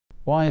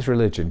Why is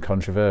religion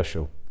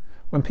controversial?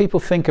 When people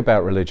think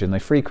about religion, they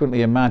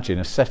frequently imagine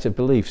a set of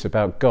beliefs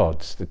about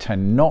gods. They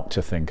tend not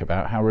to think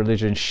about how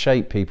religions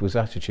shape people's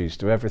attitudes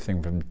to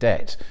everything from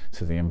debt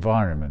to the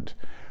environment.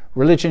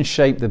 Religions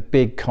shape the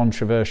big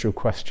controversial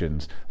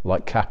questions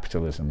like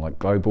capitalism, like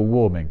global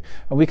warming,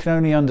 and we can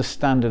only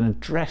understand and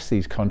address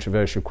these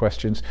controversial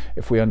questions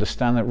if we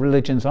understand that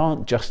religions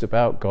aren't just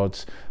about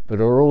gods,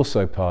 but are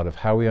also part of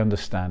how we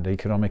understand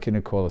economic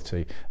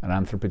inequality and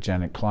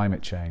anthropogenic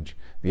climate change.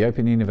 The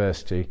Open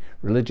University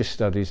Religious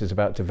Studies is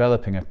about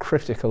developing a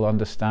critical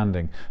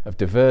understanding of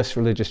diverse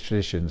religious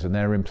traditions and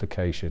their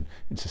implication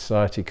in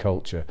society,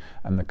 culture,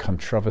 and the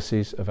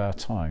controversies of our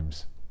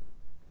times.